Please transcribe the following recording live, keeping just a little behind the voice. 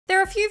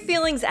few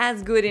feelings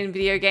as good in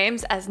video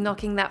games as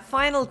knocking that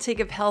final tick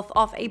of health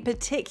off a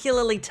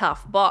particularly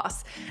tough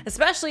boss,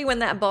 especially when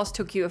that boss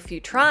took you a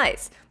few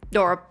tries,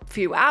 or a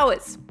few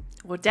hours,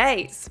 or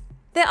days.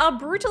 There are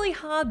brutally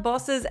hard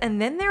bosses,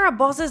 and then there are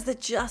bosses that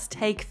just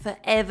take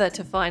forever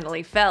to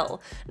finally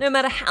fell, no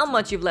matter how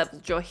much you've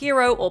leveled your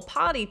hero or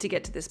party to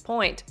get to this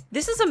point.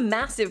 This is a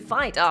massive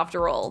fight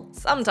after all,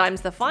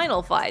 sometimes the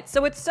final fight,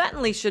 so it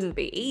certainly shouldn't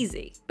be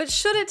easy. But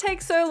should it take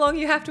so long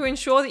you have to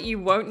ensure that you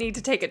won't need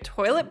to take a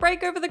toilet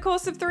break over the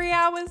course of 3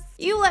 hours?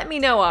 You let me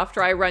know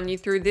after I run you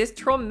through this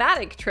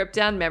traumatic trip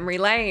down memory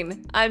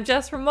lane. I'm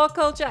Jess from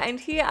WhatCulture, and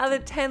here are the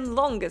 10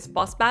 longest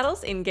boss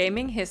battles in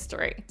gaming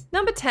history.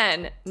 Number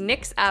 10.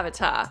 Nick's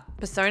Avatar,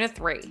 Persona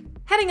 3.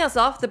 Heading us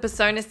off, the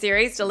Persona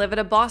series delivered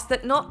a boss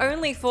that not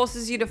only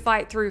forces you to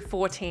fight through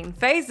 14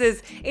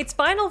 phases, its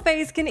final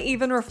phase can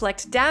even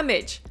reflect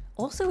damage.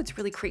 Also, it's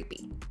really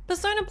creepy.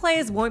 Persona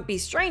players won't be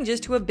strangers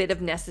to a bit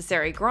of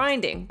necessary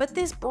grinding, but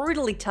this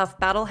brutally tough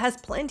battle has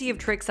plenty of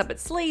tricks up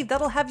its sleeve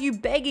that'll have you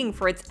begging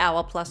for its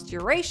hour-plus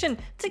duration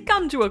to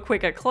come to a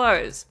quicker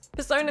close.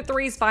 Persona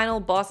 3's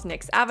final boss,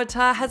 Nick's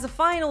Avatar, has a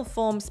final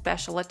form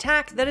special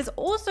attack that is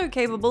also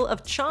capable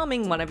of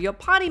charming one of your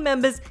party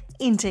members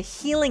into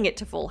healing it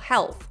to full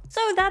health.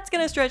 So that's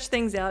gonna stretch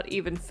things out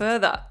even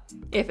further,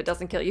 if it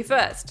doesn't kill you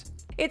first.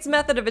 Its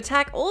method of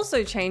attack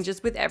also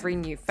changes with every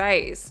new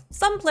phase.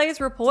 Some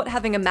players report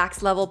having a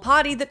max level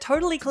party that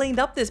totally cleaned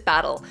up this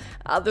battle.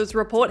 Others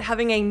report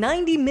having a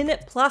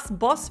 90-minute plus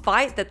boss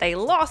fight that they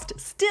lost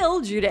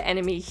still due to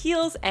enemy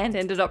heals and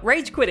ended up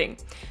rage quitting.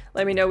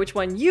 Let me know which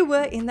one you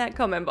were in that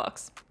comment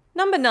box.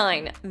 Number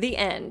 9. The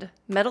End,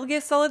 Metal Gear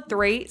Solid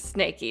 3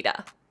 Snake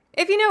Eater.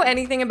 If you know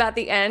anything about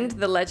The End,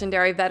 the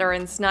legendary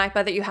veteran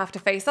sniper that you have to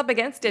face up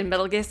against in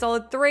Metal Gear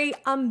Solid 3,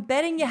 I'm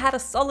betting you had a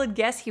solid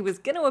guess he was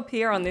gonna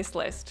appear on this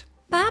list.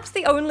 Perhaps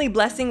the only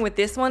blessing with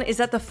this one is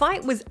that the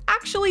fight was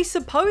actually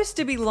supposed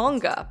to be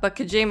longer, but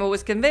Kojima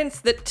was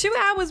convinced that 2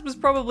 hours was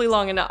probably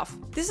long enough.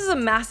 This is a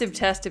massive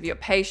test of your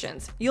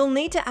patience. You'll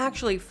need to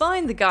actually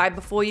find the guy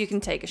before you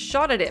can take a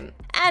shot at him,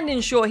 and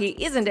ensure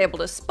he isn't able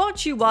to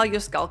spot you while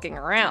you're skulking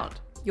around.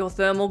 Your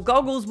thermal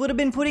goggles would have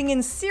been putting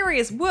in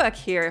serious work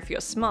here if you're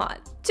smart.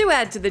 To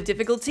add to the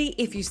difficulty,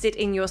 if you sit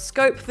in your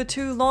scope for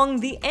too long,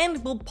 the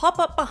End will pop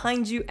up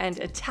behind you and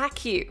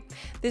attack you.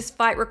 This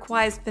fight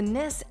requires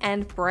finesse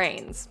and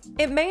brains.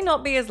 It may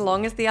not be as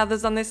long as the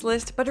others on this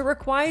list, but it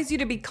requires you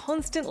to be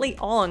constantly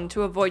on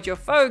to avoid your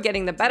foe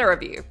getting the better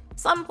of you.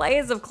 Some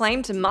players have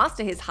claimed to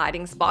master his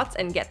hiding spots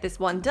and get this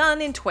one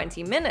done in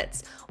 20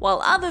 minutes,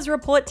 while others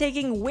report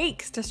taking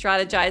weeks to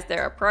strategize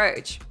their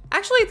approach.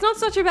 Actually, it's not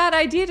such a bad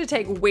idea to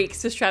take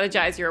weeks to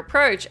strategize your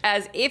approach,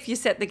 as if you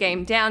set the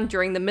game down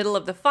during the middle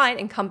of the fight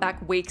and come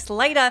back weeks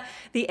later,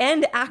 the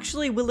End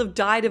actually will have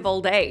died of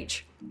old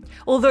age.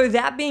 Although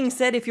that being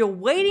said, if you're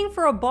waiting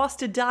for a boss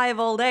to die of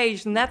old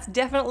age, then that's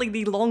definitely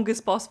the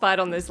longest boss fight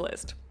on this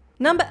list.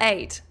 Number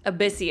 8.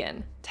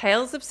 Abyssian,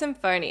 Tales of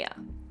Symphonia.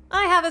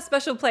 I have a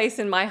special place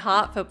in my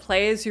heart for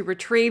players who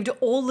retrieved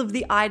all of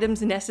the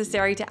items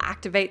necessary to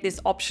activate this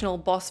optional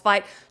boss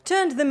fight,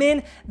 turned them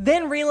in,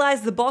 then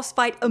realized the boss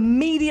fight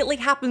immediately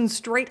happens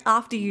straight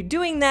after you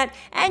doing that,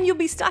 and you'll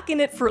be stuck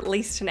in it for at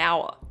least an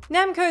hour.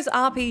 Namco's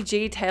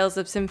RPG Tales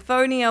of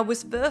Symphonia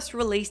was first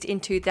released in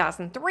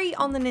 2003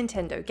 on the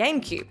Nintendo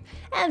GameCube,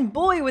 and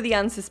boy were the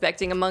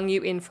unsuspecting among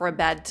you in for a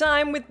bad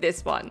time with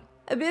this one.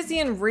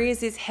 Abyssian rears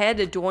his head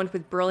adorned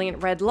with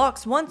brilliant red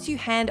locks once you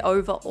hand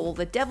over all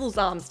the devil's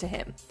arms to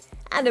him,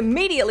 and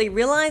immediately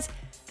realize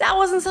that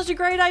wasn't such a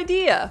great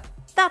idea.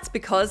 That's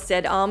because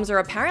said arms are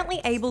apparently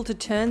able to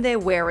turn their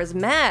wearers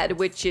mad,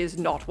 which is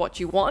not what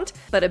you want,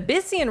 but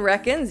Abyssian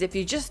reckons if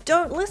you just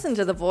don't listen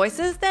to the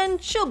voices, then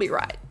she'll be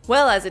right.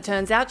 Well, as it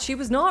turns out, she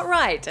was not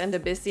right, and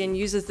Abyssian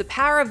uses the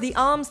power of the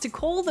arms to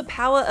call the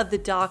power of the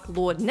Dark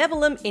Lord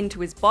Nebulum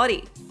into his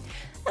body.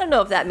 I don't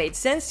know if that made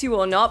sense to you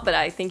or not, but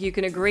I think you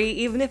can agree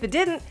even if it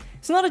didn't,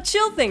 it's not a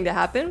chill thing to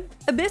happen.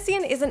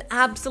 Abyssian is an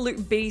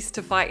absolute beast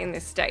to fight in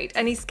this state,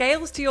 and he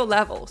scales to your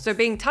level, so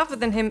being tougher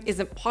than him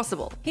isn't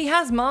possible. He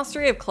has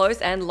mastery of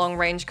close and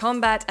long-range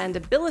combat and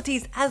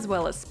abilities as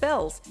well as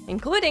spells,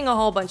 including a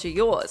whole bunch of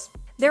yours.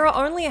 There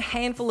are only a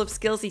handful of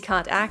skills he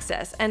can't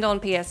access, and on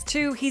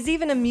PS2, he's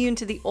even immune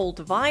to the All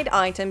Divide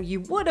item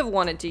you would have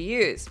wanted to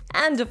use,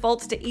 and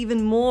defaults to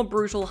even more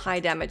brutal high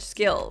damage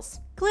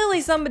skills.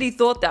 Clearly somebody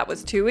thought that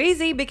was too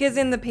easy, because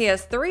in the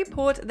PS3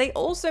 port, they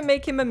also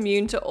make him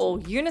immune to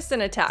all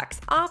unison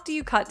attacks after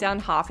you cut down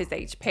half his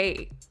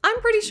HP.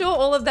 I'm pretty sure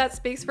all of that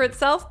speaks for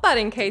itself, but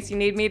in case you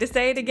need me to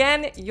say it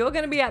again, you're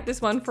gonna be at this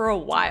one for a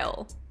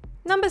while.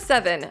 Number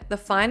 7. The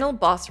Final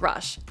Boss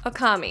Rush,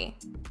 Okami.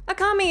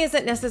 Okami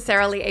isn't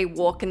necessarily a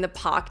walk in the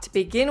park to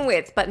begin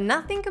with, but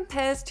nothing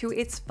compares to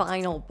its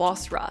final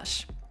boss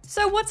rush.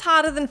 So what's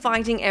harder than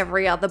fighting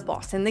every other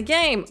boss in the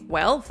game?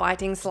 Well,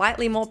 fighting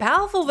slightly more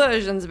powerful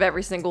versions of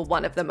every single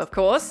one of them, of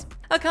course.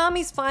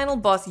 Okami's final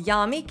boss,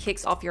 Yami,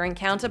 kicks off your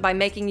encounter by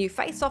making you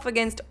face off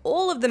against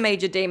all of the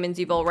major demons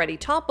you've already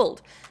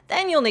toppled.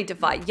 Then you'll need to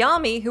fight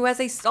Yami, who has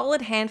a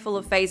solid handful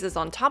of phases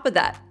on top of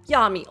that.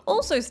 Yami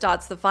also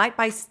starts the fight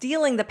by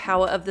stealing the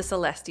power of the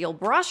Celestial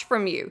Brush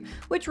from you,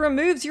 which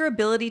removes your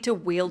ability to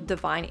wield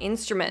divine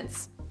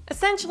instruments.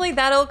 Essentially,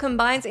 that all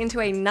combines into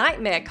a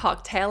nightmare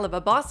cocktail of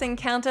a boss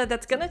encounter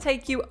that's gonna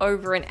take you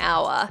over an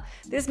hour.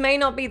 This may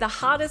not be the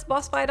hardest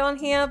boss fight on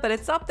here, but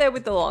it's up there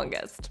with the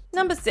longest.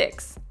 Number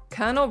 6.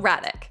 Colonel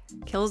Radek,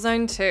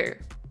 Killzone 2.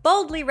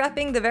 Boldly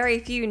repping the very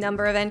few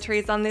number of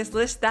entries on this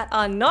list that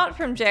are not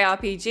from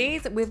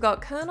JRPGs, we've got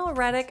Colonel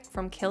Radek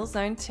from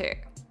Killzone 2.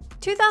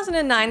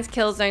 2009's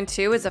Killzone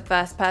 2 is a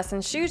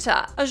first-person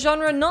shooter, a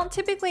genre not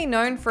typically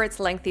known for its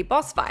lengthy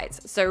boss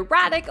fights, so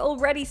Radek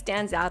already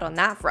stands out on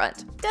that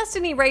front.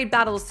 Destiny raid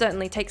battles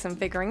certainly take some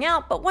figuring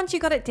out, but once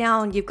you got it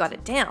down, you've got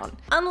it down.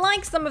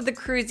 Unlike some of the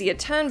cruisier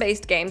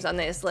turn-based games on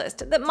this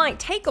list that might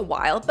take a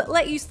while but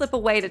let you slip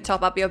away to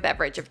top up your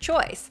beverage of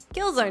choice,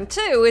 Killzone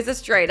 2 is a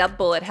straight-up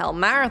bullet hell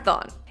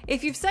marathon.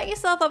 If you've set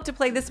yourself up to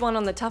play this one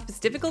on the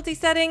toughest difficulty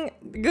setting,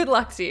 good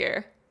luck to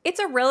you. It's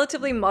a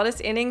relatively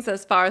modest innings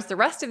as far as the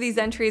rest of these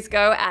entries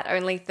go at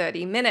only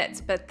 30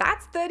 minutes, but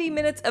that's 30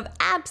 minutes of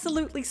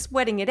absolutely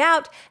sweating it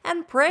out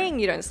and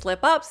praying you don't slip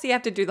up so you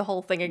have to do the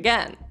whole thing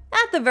again.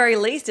 At the very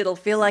least, it'll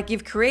feel like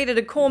you've created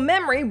a core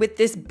memory with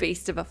this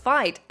beast of a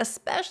fight,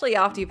 especially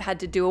after you've had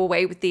to do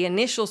away with the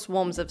initial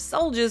swarms of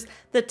soldiers,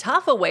 the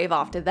tougher wave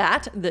after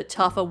that, the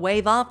tougher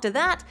wave after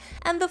that,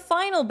 and the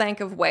final bank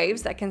of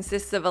waves that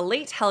consists of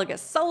elite Helga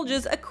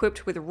soldiers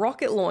equipped with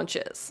rocket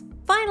launchers.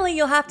 Finally,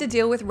 you'll have to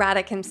deal with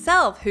Radek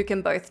himself, who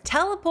can both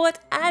teleport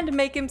and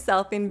make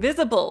himself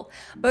invisible.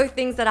 Both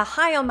things that are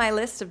high on my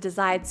list of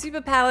desired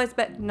superpowers,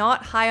 but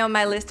not high on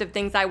my list of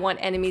things I want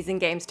enemies in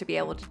games to be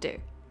able to do.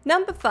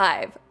 Number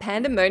 5.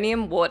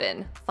 Pandemonium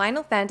Warden,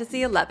 Final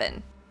Fantasy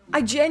XI.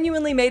 I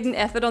genuinely made an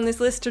effort on this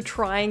list to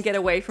try and get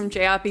away from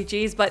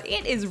JRPGs, but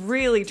it is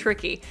really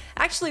tricky.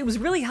 Actually, it was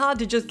really hard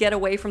to just get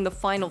away from the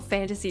Final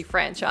Fantasy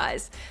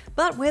franchise.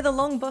 But where the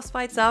long boss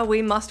fights are,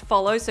 we must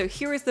follow, so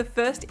here is the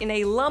first in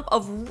a lump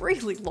of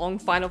really long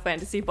Final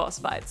Fantasy boss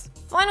fights.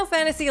 Final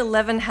Fantasy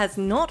XI has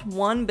not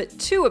one but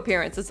 2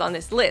 appearances on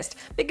this list,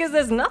 because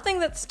there's nothing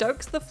that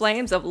stokes the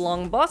flames of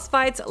long boss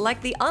fights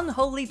like the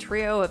unholy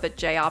trio of a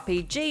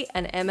JRPG,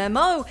 an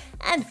MMO,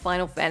 and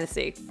Final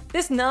Fantasy.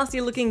 This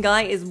nasty looking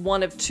guy is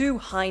one of 2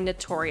 high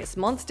notorious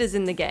monsters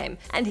in the game,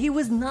 and he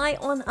was nigh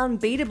on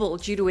unbeatable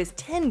due to his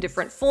 10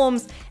 different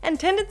forms and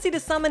tendency to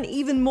summon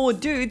even more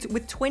dudes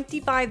with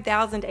 25,000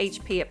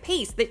 HP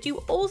apiece that you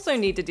also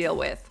need to deal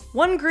with.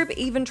 One group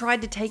even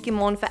tried to take him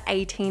on for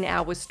 18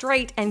 hours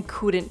straight and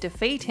couldn't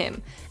defeat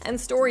him, and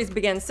stories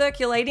began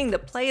circulating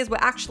that players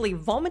were actually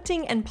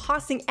vomiting and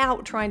passing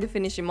out trying to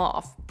finish him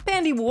off.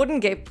 Pandy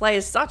Warden gave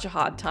players such a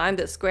hard time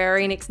that Square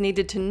Enix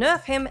needed to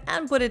nerf him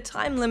and put a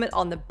time limit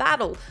on the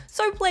battle,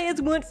 so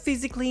players weren't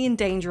physically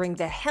endangering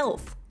their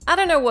health. I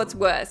don't know what's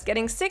worse,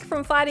 getting sick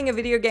from fighting a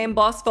video game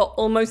boss for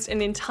almost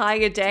an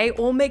entire day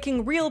or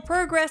making real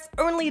progress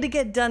only to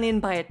get done in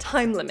by a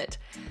time limit.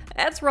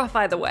 That's rough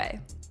either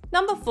way.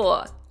 Number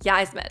 4.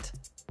 Yzmet,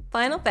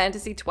 Final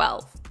Fantasy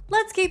XII.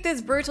 Let's keep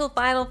this brutal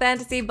Final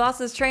Fantasy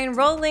bosses train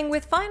rolling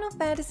with Final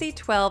Fantasy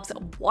XII's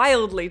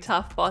wildly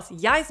tough boss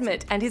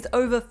Yzmet and his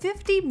over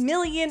 50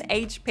 million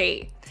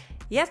HP.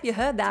 Yep, you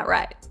heard that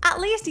right. At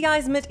least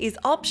Yzmet is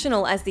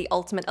optional as the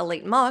ultimate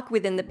elite mark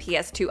within the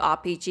PS2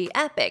 RPG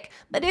epic,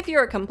 but if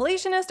you're a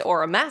completionist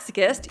or a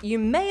masochist, you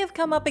may have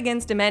come up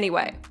against him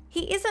anyway.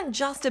 He isn't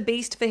just a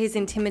beast for his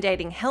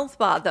intimidating health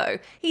bar though,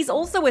 he's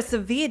also a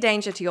severe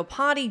danger to your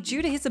party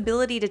due to his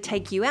ability to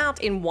take you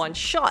out in one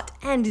shot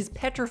and his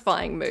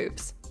petrifying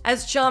moves.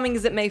 As charming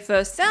as it may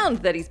first sound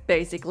that he's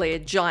basically a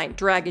giant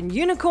dragon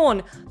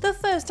unicorn, the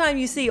first time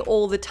you see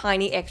all the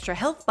tiny extra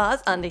health bars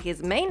under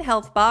his main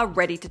health bar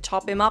ready to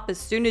top him up as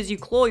soon as you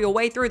claw your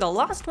way through the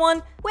last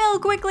one, will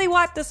quickly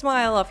wipe the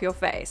smile off your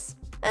face.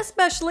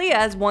 Especially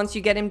as once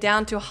you get him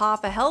down to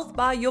half a health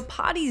bar, your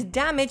party's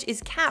damage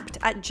is capped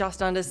at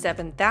just under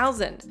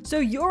 7,000, so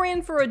you're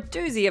in for a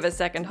doozy of a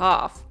second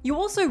half. You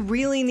also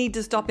really need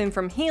to stop him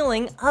from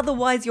healing,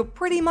 otherwise you're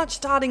pretty much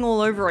starting all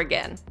over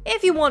again.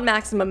 If you want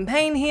maximum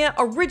pain here,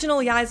 original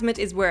Yzmet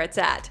is where it's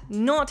at,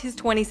 not his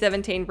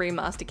 2017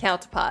 remaster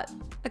counterpart.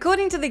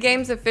 According to the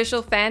game's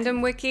official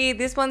fandom wiki,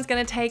 this one's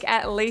gonna take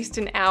at least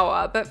an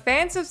hour, but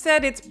fans have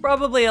said it's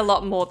probably a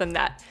lot more than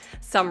that.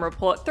 Some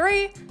report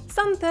 3,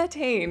 some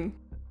 13.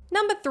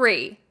 Number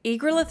 3.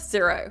 Yggdrasil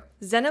Zero,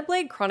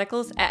 Xenoblade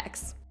Chronicles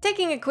X.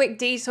 Taking a quick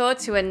detour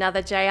to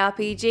another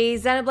JRPG,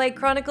 Xenoblade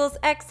Chronicles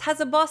X has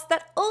a boss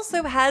that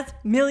also has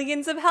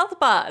millions of health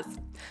bars.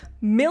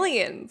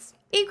 Millions!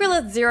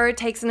 Equalith 0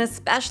 takes an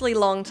especially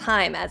long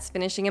time, as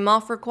finishing him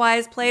off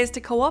requires players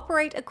to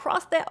cooperate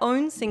across their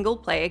own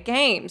single-player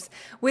games,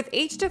 with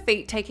each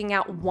defeat taking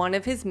out one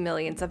of his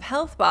millions of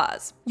health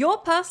bars. Your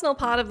personal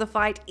part of the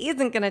fight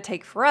isn't going to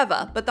take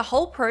forever, but the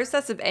whole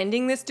process of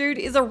ending this dude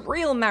is a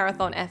real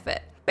marathon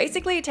effort.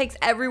 Basically, it takes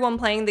everyone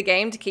playing the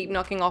game to keep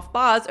knocking off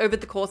bars over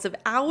the course of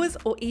hours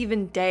or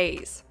even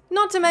days.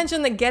 Not to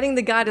mention that getting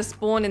the guy to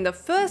spawn in the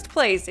first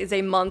place is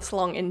a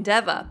months-long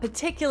endeavor,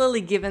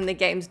 particularly given the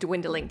game's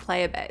dwindling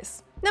player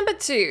base. Number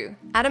 2.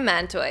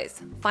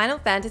 Adamantoise, Final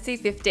Fantasy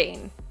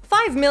 15.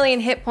 5 million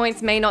hit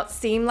points may not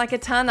seem like a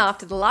ton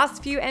after the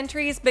last few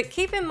entries, but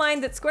keep in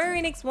mind that Square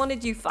Enix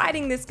wanted you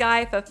fighting this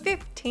guy for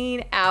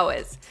 15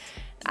 hours.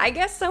 I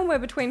guess somewhere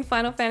between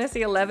Final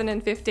Fantasy 11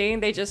 and 15,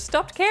 they just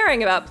stopped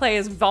caring about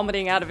players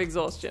vomiting out of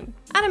exhaustion.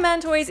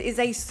 Adamantoise is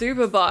a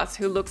super boss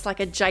who looks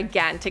like a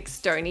gigantic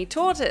stony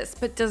tortoise,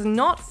 but does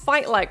not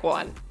fight like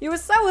one. You are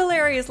so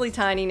hilariously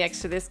tiny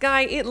next to this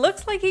guy, it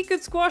looks like he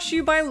could squash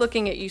you by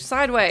looking at you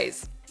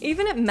sideways.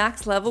 Even at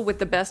max level with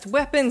the best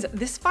weapons,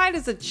 this fight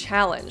is a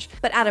challenge,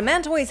 but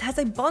Adamantoise has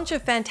a bunch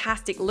of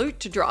fantastic loot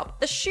to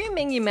drop,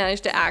 assuming you manage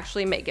to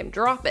actually make him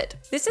drop it.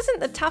 This isn't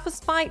the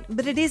toughest fight,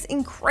 but it is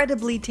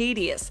incredibly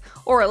tedious,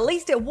 or at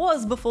least it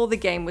was before the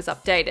game was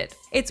updated.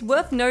 It's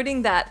worth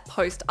noting that,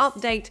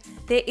 post-update,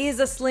 there is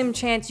a slim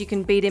chance you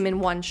can beat him in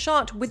one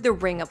shot with the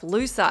Ring of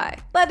Lucii,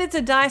 but it's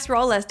a dice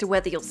roll as to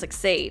whether you'll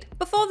succeed.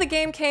 Before the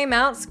game came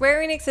out,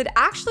 Square Enix had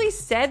actually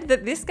said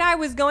that this guy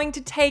was going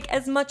to take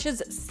as much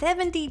as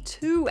 72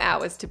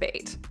 hours to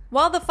beat.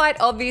 While the fight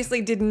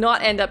obviously did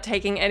not end up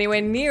taking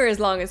anywhere near as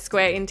long as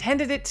Square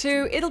intended it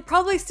to, it'll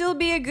probably still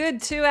be a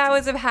good 2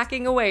 hours of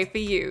hacking away for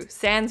you,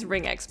 sans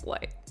ring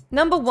exploit.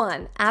 Number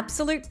 1.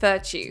 Absolute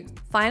Virtue,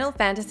 Final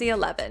Fantasy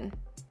 11.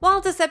 While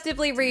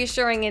deceptively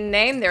reassuring in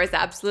name, there is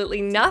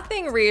absolutely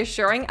nothing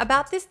reassuring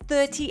about this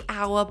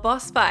 30-hour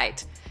boss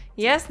fight.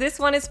 Yes, this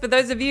one is for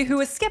those of you who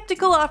were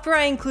skeptical after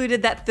I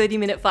included that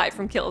 30-minute fight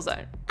from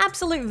Killzone.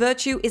 Absolute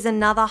Virtue is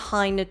another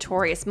high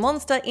notorious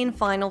monster in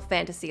Final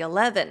Fantasy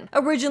XI.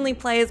 Originally,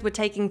 players were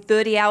taking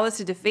 30 hours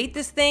to defeat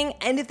this thing,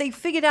 and if they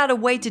figured out a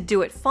way to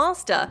do it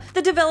faster,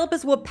 the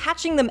developers were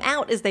patching them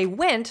out as they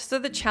went so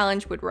the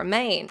challenge would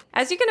remain.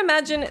 As you can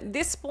imagine,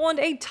 this spawned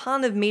a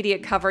ton of media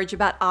coverage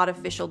about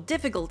artificial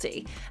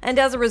difficulty, and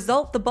as a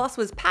result, the boss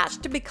was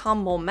patched to become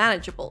more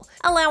manageable,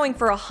 allowing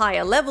for a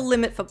higher level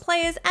limit for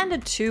players and a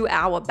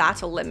 2-hour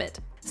battle limit.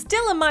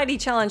 Still a mighty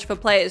challenge for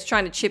players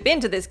trying to chip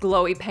into this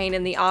glowy pain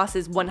in the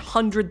arse's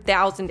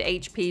 100,000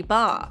 HP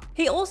bar.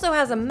 He also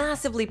has a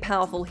massively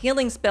powerful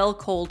healing spell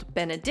called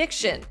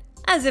Benediction,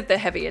 as if the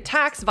heavy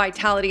attacks,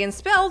 vitality, and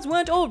spells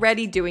weren't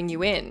already doing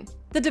you in.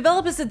 The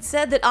developers had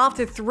said that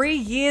after 3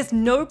 years,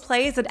 no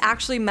players had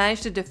actually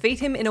managed to defeat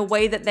him in a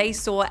way that they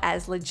saw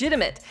as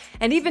legitimate,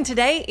 and even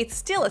today, it's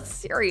still a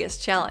serious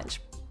challenge.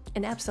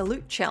 An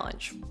absolute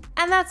challenge.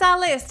 And that's our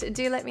list.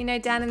 Do let me know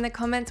down in the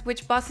comments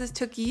which bosses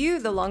took you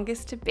the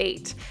longest to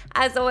beat.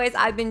 As always,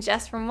 I've been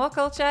Jess from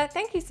WhatCulture.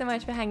 Thank you so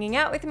much for hanging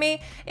out with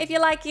me. If you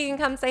like, you can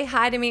come say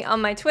hi to me on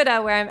my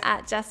Twitter where I'm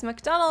at Jess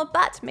McDonald,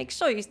 but make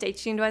sure you stay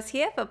tuned to us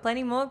here for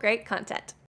plenty more great content.